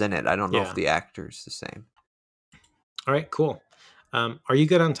Alice is in it. I don't know if Yeah. the actor's the same. All right, cool. Are you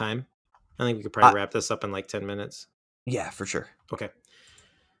good on time? I think we could probably wrap this up in like 10 minutes. Yeah, for sure. Okay.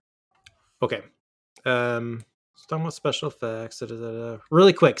 Okay. Talking about special effects.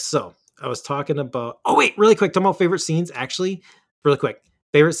 Really quick. So I was talking about. Oh wait, really quick. Talking about favorite scenes. Actually, really quick.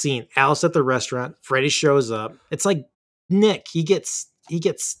 Favorite scene: Alice at the restaurant. Freddy shows up. It's like Nick. He gets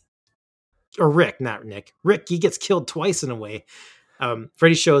or Rick, not Nick. Rick. He gets killed twice in a way.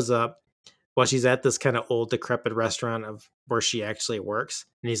 Freddy shows up while she's at this kind of old, decrepit restaurant of where she actually works,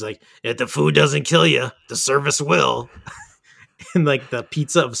 and he's like, "If the food doesn't kill you, the service will." And like the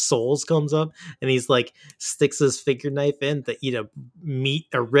pizza of souls comes up, and he's like sticks his finger knife in to eat a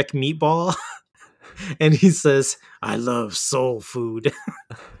Rick meatball, and he says, "I love soul food."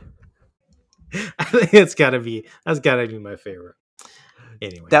 I think that's gotta be my favorite.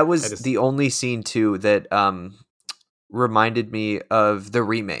 Anyway, That was the only scene too that reminded me of the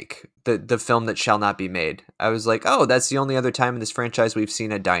remake, the film that shall not be made. I was like, oh, that's the only other time in this franchise we've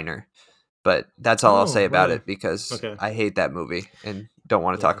seen a diner. But that's all I'll say about it because I hate that movie and don't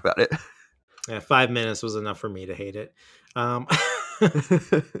want to talk about it. Yeah, 5 minutes was enough for me to hate it.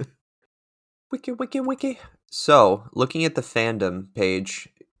 Wiki. So, looking at the fandom page,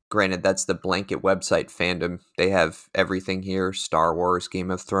 granted, that's the blanket website fandom. They have everything here, Star Wars, Game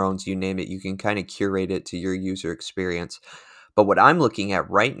of Thrones, you name it. You can kind of curate it to your user experience. But what I'm looking at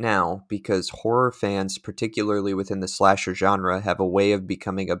right now, because horror fans, particularly within the slasher genre, have a way of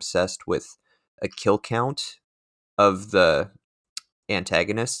becoming obsessed with a kill count of the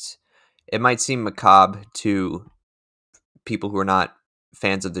antagonists. It might seem macabre to people who are not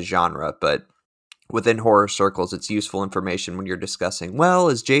fans of the genre, but within horror circles, it's useful information when you're discussing, well,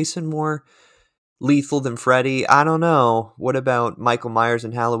 is Jason more lethal than Freddy? I don't know. What about Michael Myers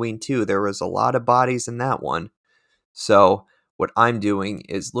in Halloween 2? There was a lot of bodies in that one. So what I'm doing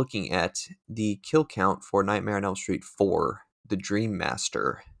is looking at the kill count for Nightmare on Elm Street 4, The Dream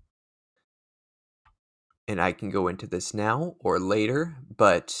Master. And I can go into this now or later,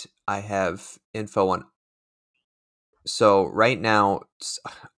 but I have info on. So right now,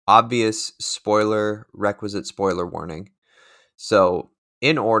 obvious requisite spoiler warning. So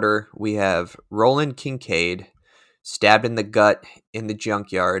in order, we have Roland Kincaid stabbed in the gut in the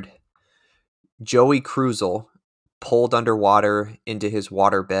junkyard. Joey Cruzel pulled underwater into his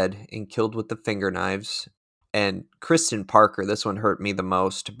waterbed and killed with the finger knives. And Kristen Parker, this one hurt me the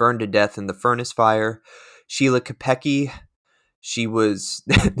most, burned to death in the furnace fire. Sheila Kopecki, she was,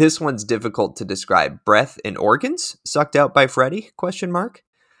 this one's difficult to describe. Breath and organs sucked out by Freddy, question mark.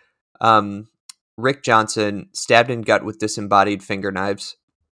 Rick Johnson, stabbed in gut with disembodied finger knives.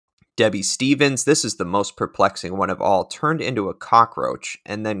 Debbie Stevens, this is the most perplexing one of all, turned into a cockroach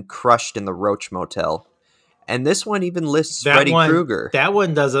and then crushed in the Roach Motel. And this one even lists Freddy Krueger. That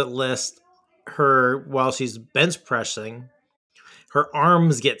one doesn't list her while she's bench pressing. Her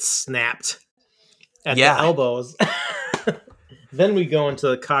arms get snapped at the elbows. Then we go into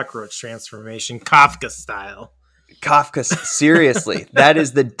the cockroach transformation, Kafka style. Kafka, seriously, that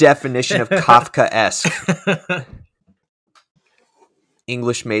is the definition of Kafka-esque.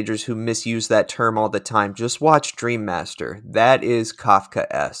 English majors who misuse that term all the time, just watch Dream Master. That is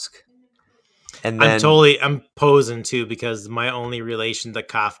Kafka-esque. And then I'm posing too, because my only relation to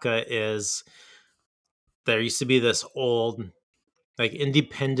Kafka is there used to be this old like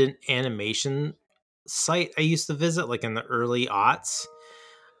independent animation site I used to visit like in the early aughts.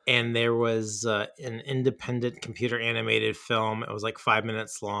 And there was an independent computer animated film. It was like 5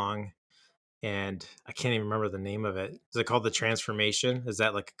 minutes long. And I can't even remember the name of it. Is it called The Transformation? Is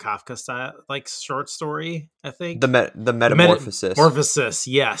that like a Kafka style, like short story? I think the Metamorphosis. Metamorphosis,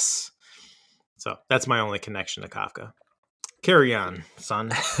 yes. So that's my only connection to Kafka. Carry on,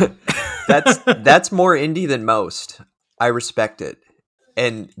 son. That's more indie than most. I respect it.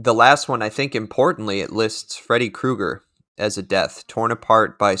 And the last one, I think, importantly, it lists Freddy Krueger as a death, torn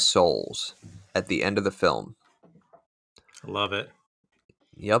apart by souls at the end of the film. Love it.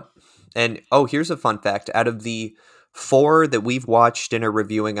 Yep. And, here's a fun fact. Out of the 4 that we've watched and are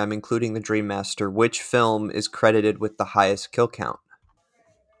reviewing, I'm including The Dream Master, which film is credited with the highest kill count?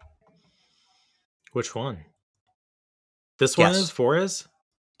 Which one? This one is? 4 is?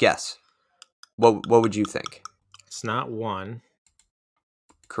 Guess. What would you think? It's not 1.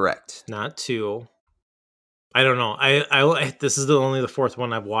 Correct. Not 2. I don't know. I this is only the 4th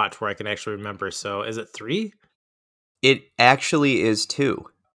one I've watched where I can actually remember. So is it 3? It actually is 2.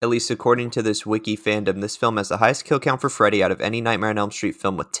 At least according to this wiki fandom, this film has the highest kill count for Freddy out of any Nightmare on Elm Street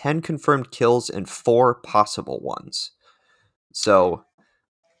film with 10 confirmed kills and 4 possible ones. So,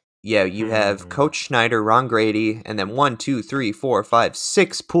 yeah, you have Coach Schneider, Ron Grady, and then 1, 2, 3, 4, 5,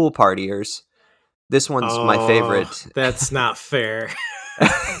 6 pool partiers. This one's my favorite. That's not fair.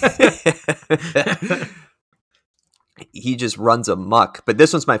 He just runs amok. But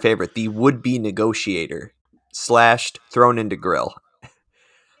this one's my favorite. The would-be negotiator. Slashed, thrown into grill.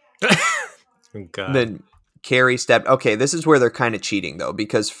 God. Then Carrie stabbed. Okay, this is where they're kind of cheating, though,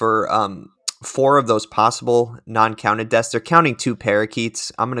 because for 4 of those possible non-counted deaths, they're counting 2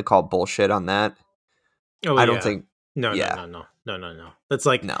 parakeets. I'm going to call bullshit on that. I don't think... No. That's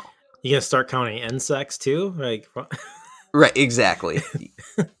like... No. You going to start counting insects, too? Like... Right, exactly.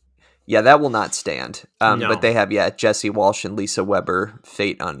 Yeah, that will not stand. No. But they have, Jesse Walsh and Lisa Weber,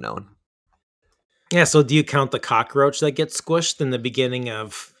 fate unknown. Yeah, so do you count the cockroach that gets squished in the beginning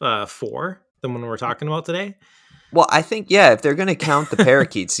of 4, the one we're talking about today? Well, I think, if they're going to count the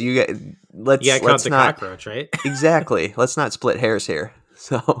parakeets, let's count the not, cockroach, right? Exactly. Let's not split hairs here.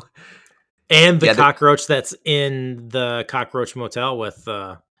 So, and the cockroach that's in the cockroach motel with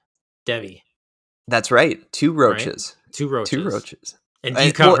Debbie. That's right. 2 roaches. Right? 2 roaches. And do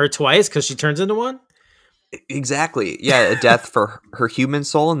you count her twice because she turns into one? Exactly. Yeah, a death for her human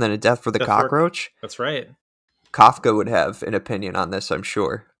soul and then a death for the cockroach. That's right. Kafka would have an opinion on this, I'm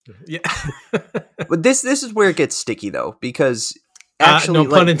sure. Yeah. But this is where it gets sticky, though, because actually... no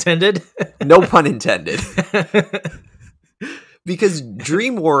pun intended? No pun intended. Because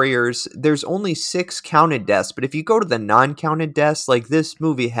Dream Warriors, there's only 6 counted deaths, but if you go to the non-counted deaths, like this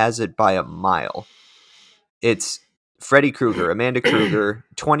movie has it by a mile. It's Freddy Krueger, Amanda Krueger,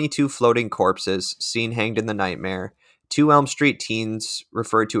 22 floating corpses, seen hanged in the nightmare, 2 Elm Street teens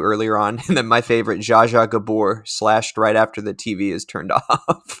referred to earlier on, and then my favorite, Zsa Zsa Gabor, slashed right after the TV is turned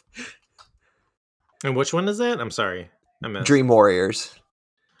off. And which one is that? I'm sorry. I missed. Dream Warriors.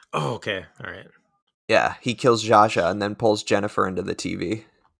 Oh, okay. All right. Yeah, he kills Zsa Zsa and then pulls Jennifer into the TV.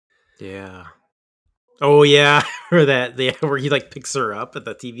 Yeah. Oh, yeah. Or that, where he like picks her up and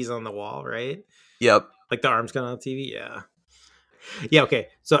the TV's on the wall, right? Yep. Like the arms going on the TV? Yeah. Yeah, okay.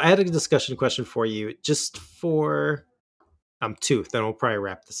 So I had a discussion question for you just for 2, then we'll probably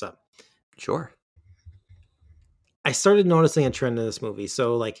wrap this up. Sure. I started noticing a trend in this movie.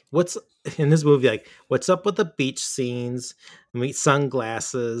 So like what's in this movie, like what's up with the beach scenes and we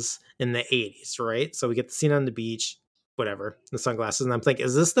sunglasses in the 80s, right? So we get the scene on the beach whatever, the sunglasses. And I'm thinking,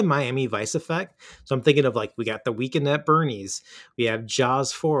 is this the Miami Vice effect? So I'm thinking of like, we got The Weekend at Bernie's. We have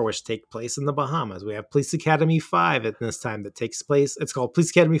Jaws 4, which take place in the Bahamas. We have Police Academy 5 at this time that takes place. It's called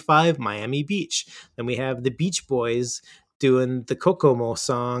Police Academy 5 Miami Beach. Then we have the Beach Boys doing the Kokomo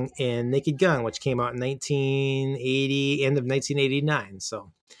song in Naked Gun, which came out in 1980, end of 1989.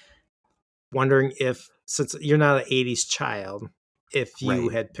 So wondering if, since you're not an 80s child, if you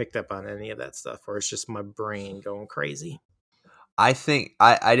had picked up on any of that stuff, or it's just my brain going crazy. I think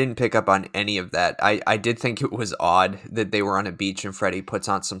I didn't pick up on any of that. I did think it was odd that they were on a beach and Freddy puts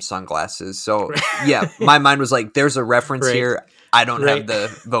on some sunglasses. So yeah, my mind was like, there's a reference here. I don't have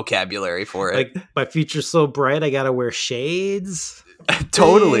the vocabulary for it. Like, my future's so bright, I gotta wear shades.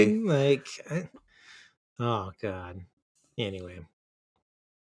 Totally. Like, oh God. Anyway.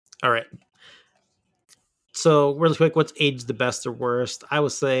 All right. So really quick, what's aged the best or worst? I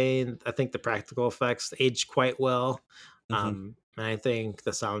was saying, I think the practical effects aged quite well. And I think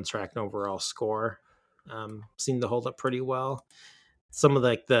the soundtrack and overall score seemed to hold up pretty well. Some of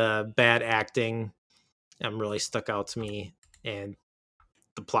the bad acting really stuck out to me, and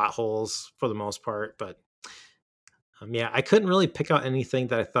the plot holes for the most part. But yeah, I couldn't really pick out anything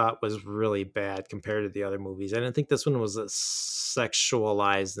that I thought was really bad compared to the other movies. I didn't think this one was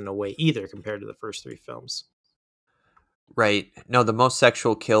sexualized in a way either compared to the first three films. Right. No, the most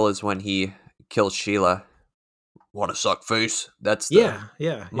sexual kill is when he kills Sheila. Want to suck face? That's the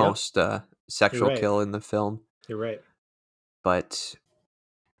most sexual kill in the film. You're right. But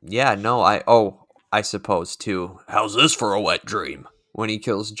yeah, no, I suppose too. How's this for a wet dream? When he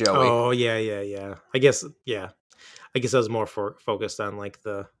kills Joey. Oh yeah. I guess I was more focused on like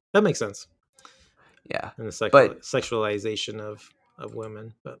that makes sense. Yeah. And the sexualization of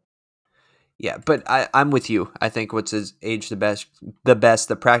women, but yeah, but I'm with you. I think what's aged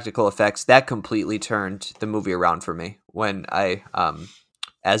the practical effects, that completely turned the movie around for me when I,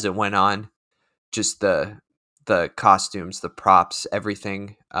 as it went on, just the costumes, the props,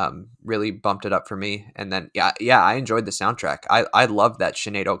 everything, really bumped it up for me. And then, I enjoyed the soundtrack. I loved that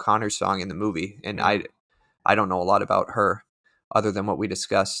Sinead O'Connor song in the movie, and I don't know a lot about her other than what we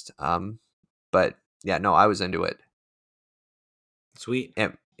discussed. But yeah, no, I was into it. Sweet.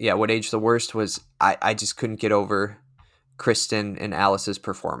 And, yeah, what aged the worst was I just couldn't get over Kristen and Alice's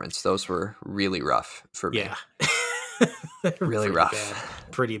performance. Those were really rough for me. Yeah. Really rough.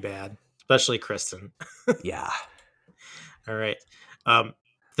 Pretty bad. Especially Kristen. Yeah. All right.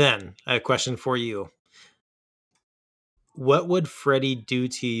 Then I have a question for you. What would Freddy do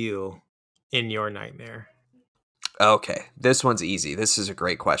to you in your nightmare? Okay, this one's easy. This is a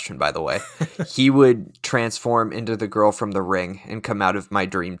great question, by the way. He would transform into the girl from The Ring and come out of my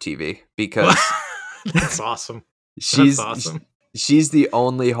dream TV because that's awesome. She's the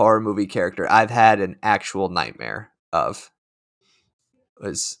only horror movie character I've had an actual nightmare of.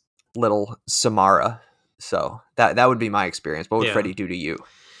 Was little Samara. So that would be my experience. What would Freddy do to you?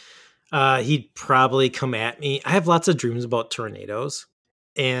 He'd probably come at me. I have lots of dreams about tornadoes,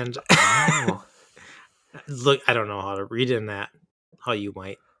 and look, I don't know how to read in that, how you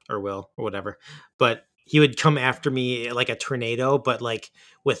might or will or whatever, but he would come after me like a tornado, but like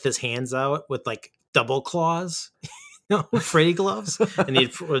with his hands out with like double claws, Freddy gloves, and he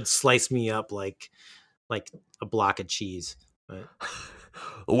would slice me up like a block of cheese. But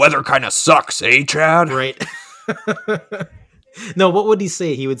the weather kind of sucks, eh, Chad? Right. No, what would he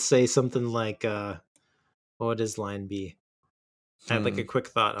say? He would say something like, what would his line be? I had like a quick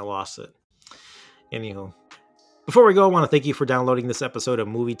thought, I lost it. Anyhow, before we go, I want to thank you for downloading this episode of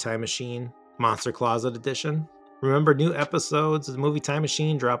Movie Time Machine Monster Closet Edition. Remember, new episodes of Movie Time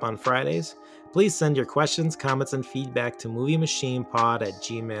Machine drop on Fridays. Please send your questions, comments, and feedback to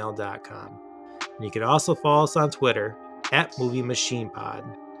moviemachinepod@gmail.com. And you can also follow us on Twitter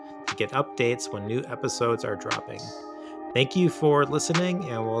 @MovieMachinePod to get updates when new episodes are dropping. Thank you for listening,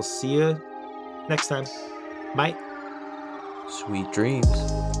 and we'll see you next time. Bye. Sweet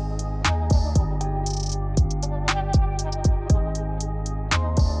dreams.